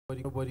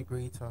Nobody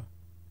greater.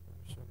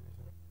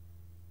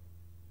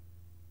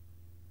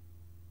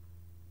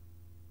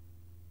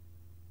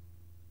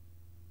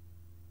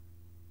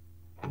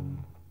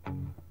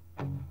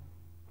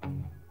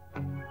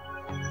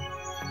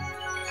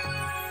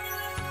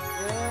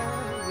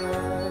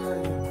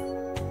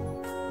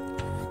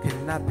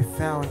 Cannot be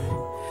found.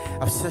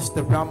 I've searched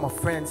around my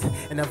friends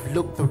and I've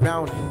looked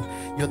around.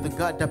 You're the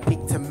God that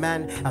picked a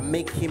man and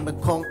make him a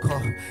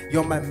conqueror.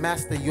 You're my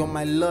master, you're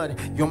my Lord,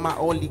 you're my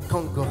only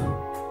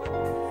conqueror.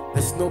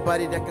 There's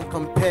nobody that can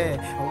compare.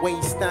 And when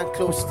you stand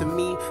close to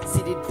me,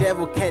 see the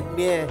devil can't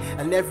near.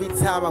 And every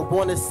time I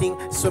wanna sing,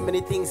 so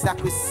many things I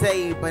could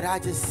say, but I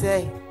just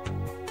say,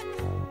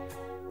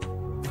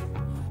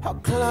 I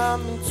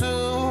climbed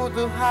into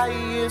the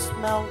highest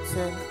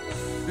mountain,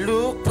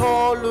 looked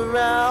all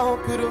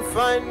around, couldn't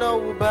find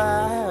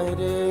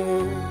nobody.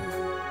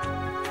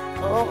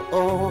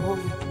 Oh.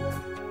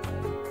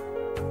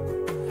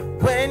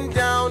 Went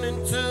down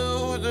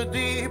into the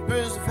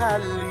deepest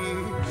valley,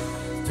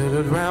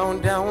 stood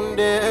around down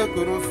there,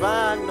 couldn't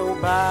find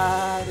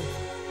nobody.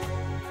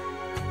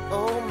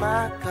 Oh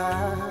my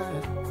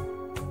God.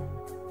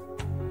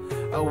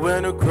 I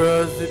went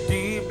across the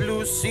deep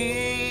blue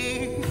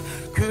sea,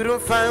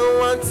 couldn't find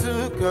one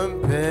to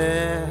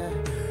compare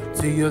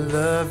to your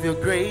love, your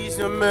grace,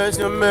 your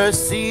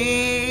mercy.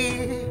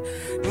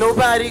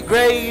 Nobody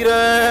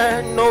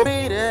greater, no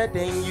greater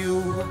than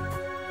you.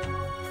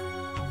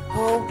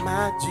 Oh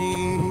my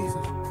Jesus.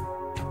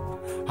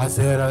 I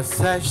said I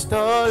searched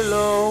all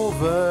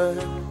over,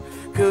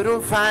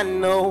 couldn't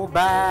find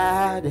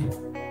nobody.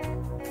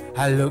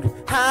 I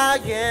looked high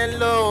and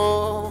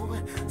low,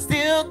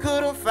 still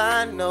couldn't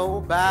find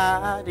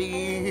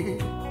nobody.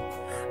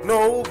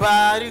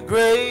 Nobody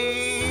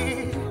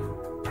great.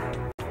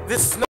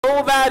 There's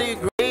nobody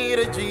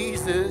greater,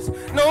 Jesus.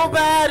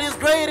 Nobody's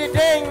greater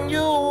than you.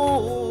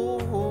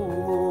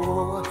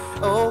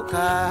 Oh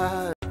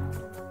God.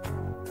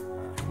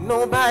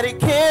 Nobody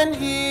can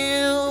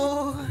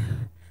heal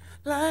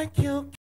like you